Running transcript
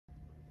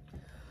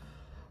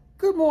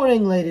Good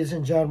morning, ladies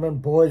and gentlemen,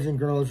 boys and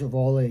girls of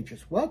all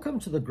ages.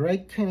 Welcome to the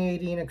Great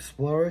Canadian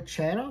Explorer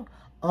channel.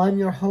 I'm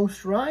your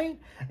host, Ryan,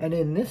 and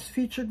in this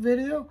featured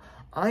video,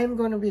 I am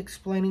going to be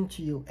explaining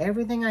to you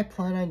everything I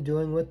plan on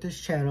doing with this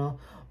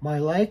channel, my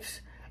likes,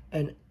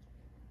 and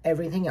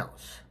everything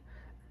else.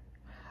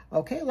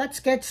 Okay, let's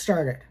get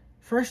started.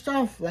 First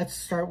off, let's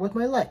start with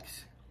my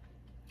likes.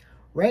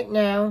 Right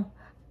now,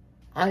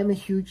 I'm a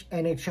huge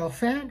NHL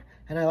fan,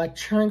 and I like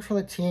cheering for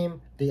the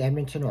team, the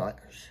Edmonton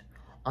Oilers.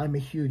 I'm a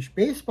huge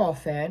baseball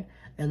fan,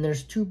 and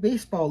there's two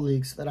baseball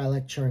leagues that I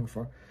like cheering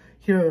for.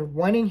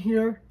 One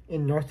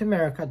in North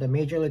America, the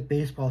Major League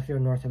Baseball here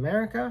in North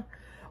America,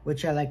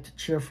 which I like to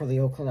cheer for the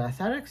Oakland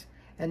Athletics.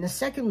 And the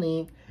second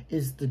league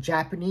is the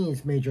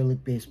Japanese Major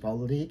League Baseball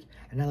League,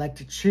 and I like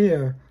to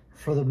cheer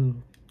for the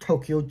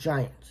Tokyo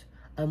Giants.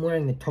 I'm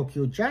wearing the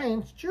Tokyo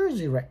Giants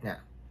jersey right now.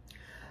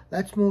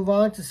 Let's move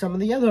on to some of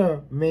the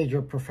other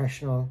major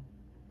professional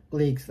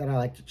leagues that I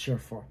like to cheer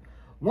for.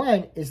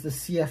 One is the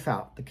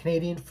CFL, the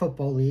Canadian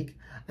Football League,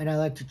 and I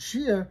like to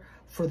cheer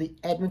for the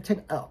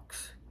Edmonton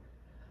Elks.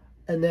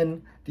 And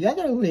then the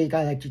other league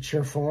I like to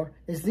cheer for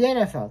is the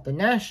NFL, the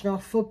National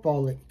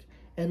Football League.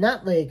 In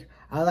that league,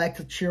 I like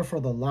to cheer for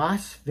the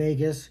Las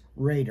Vegas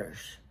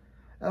Raiders.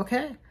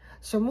 Okay?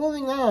 So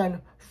moving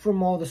on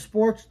from all the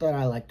sports that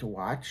I like to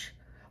watch,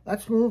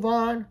 let's move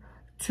on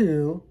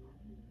to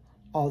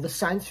all the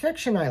science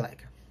fiction I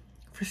like.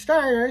 For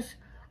starters,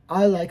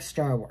 I like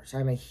Star Wars.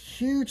 I'm a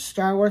huge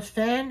Star Wars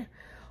fan.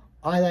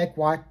 I like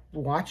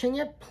watching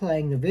it,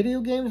 playing the video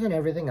games, and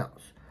everything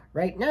else.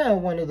 Right now,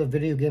 one of the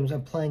video games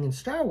I'm playing in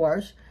Star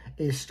Wars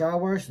is Star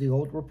Wars The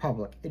Old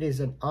Republic. It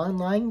is an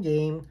online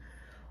game,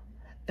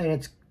 and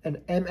it's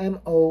an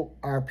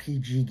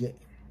MMORPG game.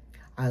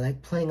 I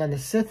like playing on the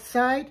Sith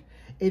side.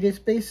 It is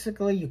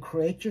basically you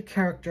create your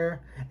character,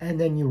 and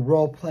then you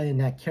role-play in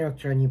that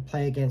character, and you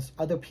play against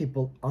other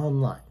people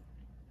online.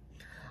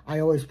 I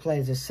always play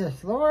as a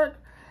Sith Lord.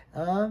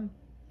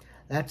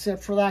 That's it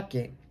for that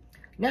game.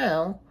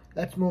 Now,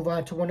 let's move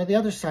on to one of the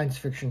other science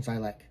fictions I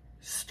like,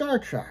 Star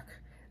Trek.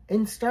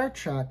 In Star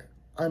Trek,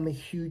 I'm a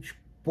huge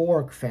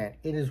Borg fan.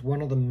 It is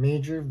one of the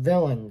major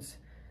villains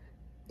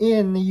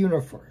in the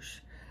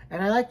universe.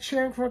 And I like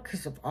cheering for it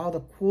because of all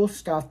the cool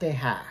stuff they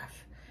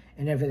have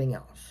and everything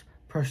else.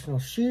 Personal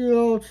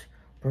shields,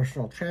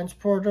 personal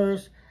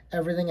transporters,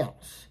 everything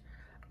else.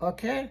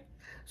 Okay?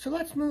 So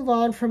let's move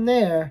on from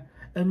there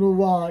and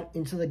move on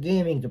into the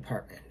gaming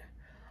department.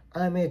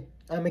 I'm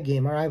a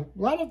gamer. A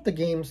lot of the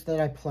games that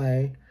I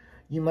play,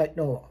 you might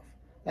know of.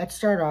 Let's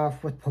start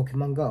off with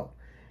Pokemon Go.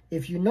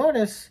 If you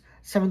notice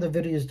some of the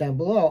videos down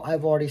below,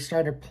 I've already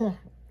started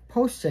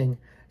posting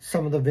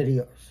some of the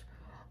videos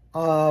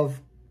of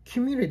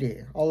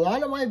community. A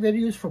lot of my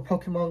videos for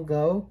Pokemon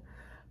Go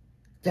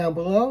down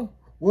below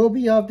will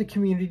be of the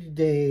community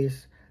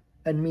days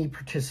and me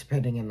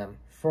participating in them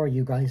for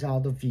you guys all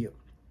to view.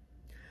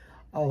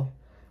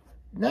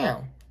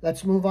 Now,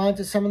 let's move on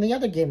to some of the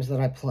other games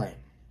that I play.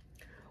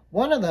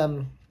 One of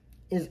them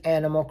is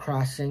Animal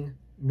Crossing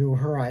New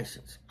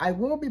Horizons. I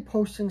will be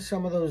posting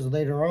some of those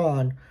later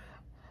on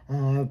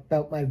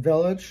about my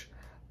village.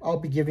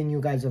 I'll be giving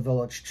you guys a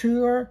village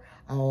tour.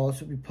 I'll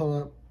also be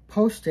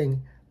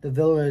posting the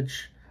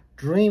village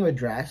dream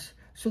address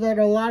so that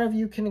a lot of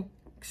you can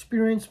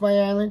experience my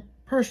island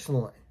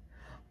personally.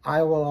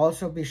 I will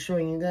also be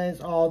showing you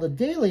guys all the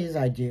dailies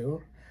I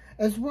do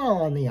as well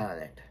on the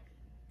island.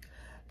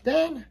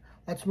 Then,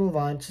 let's move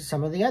on to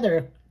some of the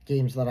other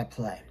games that I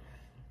play.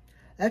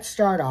 Let's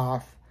start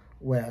off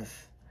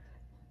with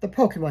the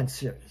Pokemon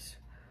series.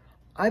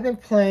 I've been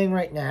playing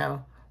right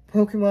now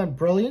Pokemon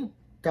Brilliant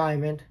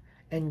Diamond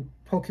and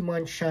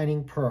Pokemon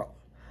Shining Pearl.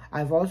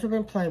 I've also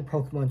been playing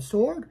Pokemon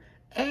Sword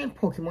and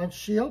Pokemon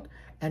Shield,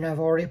 and I've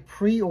already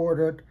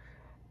pre-ordered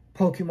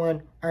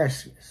Pokemon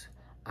Arceus.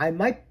 I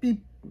might be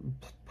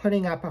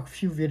putting up a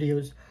few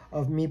videos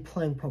of me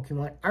playing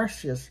Pokemon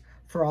Arceus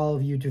for all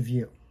of you to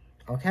view.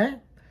 Okay?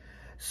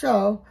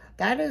 So,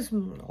 that is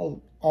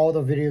all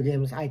the video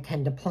games I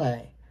tend to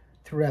play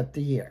throughout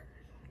the year.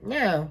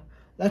 Now,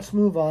 let's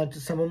move on to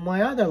some of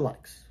my other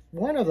likes.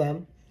 One of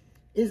them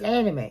is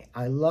anime.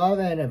 I love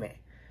anime.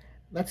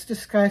 Let's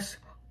discuss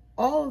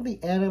all of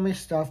the anime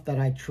stuff that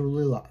I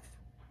truly love.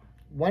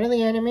 One of the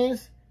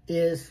animes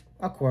is,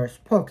 of course,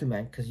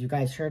 Pokemon, because you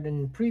guys heard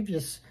in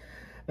previous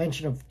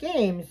mention of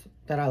games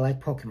that I like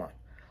Pokemon.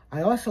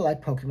 I also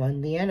like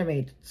Pokemon, the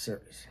animated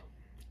series.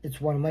 It's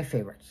one of my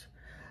favorites.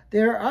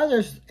 There are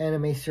other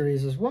anime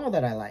series as well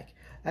that I like.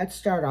 Let's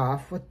start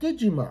off with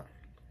Digimon.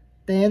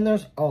 Then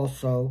there's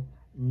also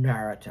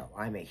Naruto.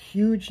 I'm a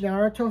huge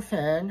Naruto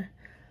fan.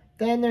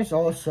 Then there's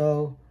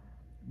also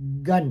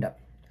Gundam.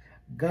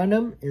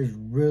 Gundam is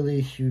really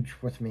huge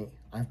with me.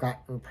 I've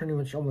gotten pretty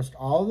much almost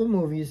all the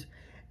movies,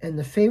 and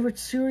the favorite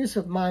series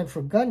of mine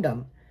for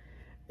Gundam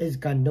is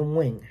Gundam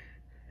Wing.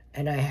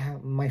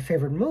 And my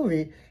favorite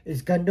movie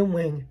is Gundam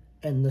Wing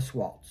Endless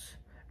Waltz.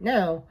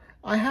 Now,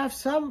 I have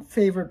some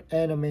favorite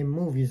anime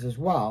movies as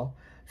well,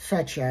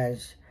 such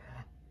as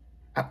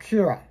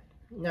Akira.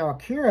 Now,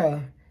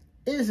 Akira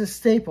is a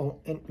staple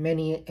in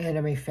many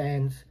anime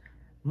fans'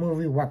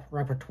 movie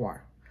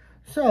repertoire.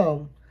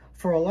 So,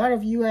 for a lot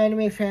of you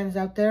anime fans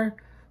out there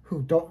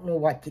who don't know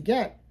what to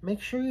get,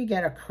 make sure you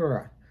get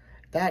Akira.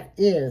 That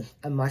is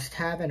a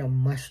must-have and a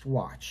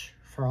must-watch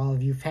for all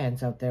of you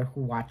fans out there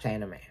who watch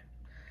anime.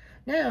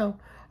 Now,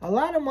 a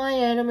lot of my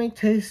anime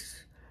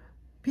tastes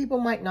people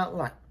might not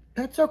like.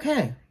 That's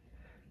okay.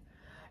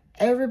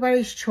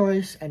 Everybody's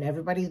choice and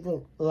everybody's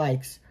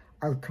likes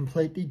are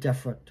completely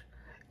different.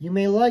 You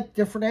may like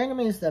different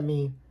animes than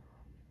me,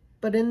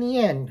 but in the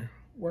end,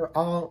 we're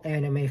all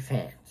anime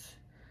fans.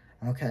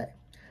 Okay,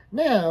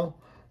 now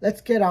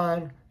let's get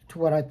on to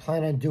what I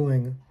plan on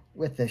doing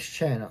with this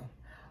channel.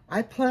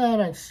 I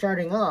plan on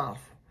starting off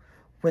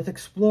with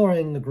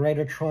exploring the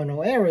greater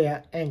Toronto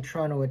area and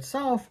Toronto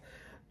itself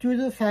due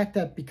to the fact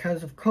that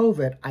because of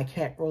COVID, I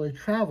can't really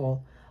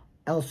travel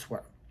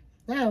elsewhere.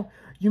 Now,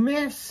 you may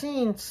have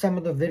seen some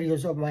of the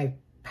videos of my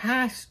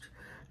past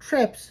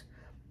trips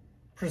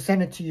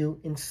presented to you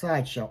in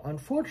slideshow.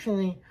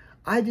 Unfortunately,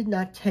 I did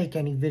not take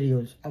any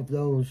videos of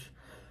those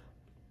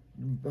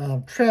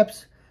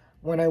trips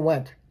when I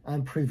went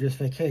on previous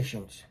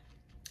vacations.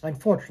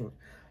 Unfortunately,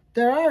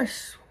 there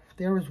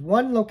was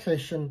one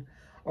location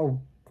or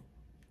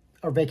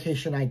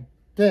vacation I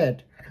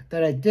did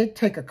that I did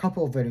take a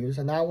couple of videos,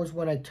 and that was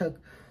when I took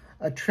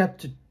a trip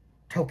to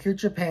Tokyo,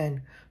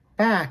 Japan,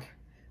 back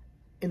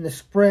in the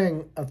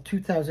spring of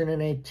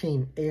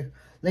 2018,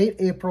 late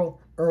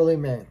April, early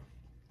May.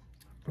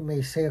 You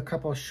may see a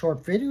couple of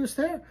short videos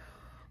there.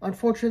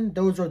 Unfortunately,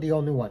 those are the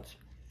only ones.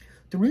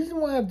 The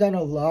reason why I've done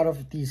a lot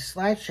of these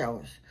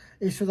slideshows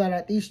is so that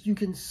at least you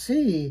can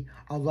see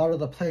a lot of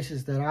the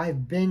places that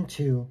I've been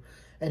to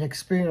and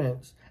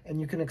experienced. And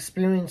you can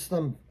experience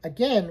them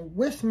again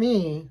with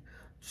me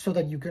so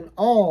that you can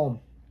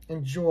all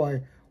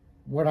enjoy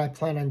what I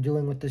plan on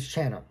doing with this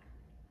channel.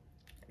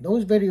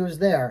 Those videos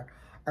there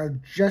are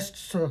just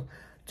so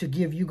to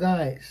give you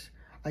guys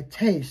a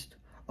taste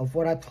of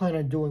what I plan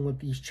on doing with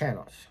these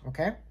channels,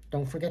 okay?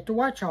 Don't forget to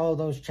watch all of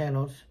those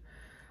channels,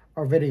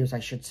 or videos I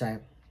should say.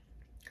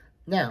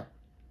 Now,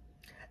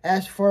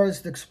 as far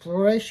as the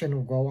exploration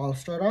will go, I'll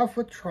start off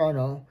with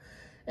Toronto,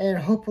 and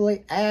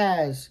hopefully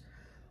as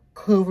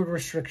COVID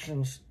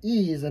restrictions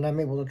ease and I'm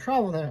able to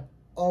travel there,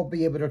 I'll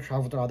be able to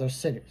travel to other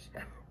cities.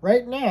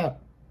 Right now,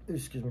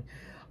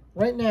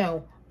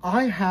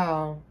 I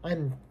have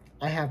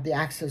the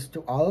access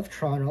to all of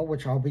Toronto,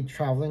 which I'll be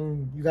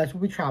traveling, you guys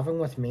will be traveling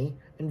with me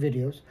in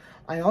videos.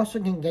 I also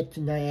can get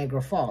to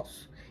Niagara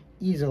Falls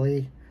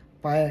easily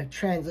by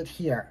transit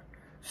here.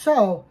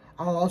 So,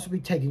 I'll also be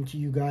taking to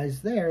you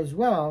guys there as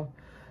well,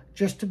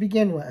 just to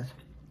begin with.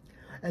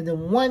 And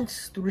then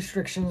once the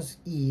restrictions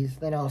ease,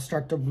 then I'll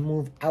start to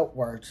move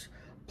outwards.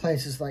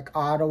 Places like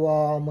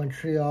Ottawa,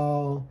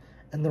 Montreal,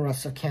 and the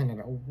rest of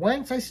Canada.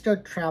 Once I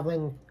start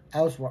traveling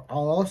elsewhere,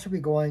 I'll also be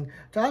going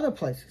to other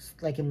places,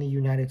 like in the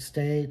United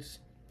States,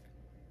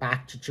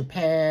 back to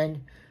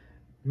Japan,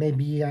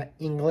 maybe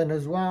England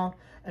as well.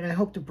 And I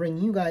hope to bring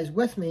you guys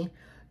with me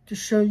to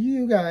show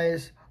you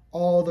guys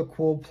all the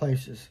cool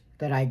places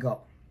that I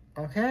go.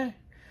 Okay?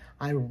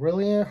 I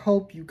really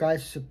hope you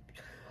guys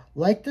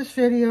like this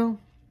video,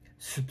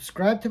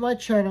 subscribe to my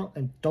channel,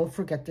 and don't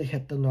forget to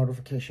hit the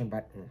notification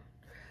button.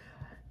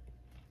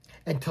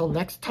 Until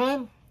next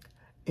time,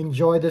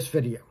 enjoy this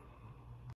video.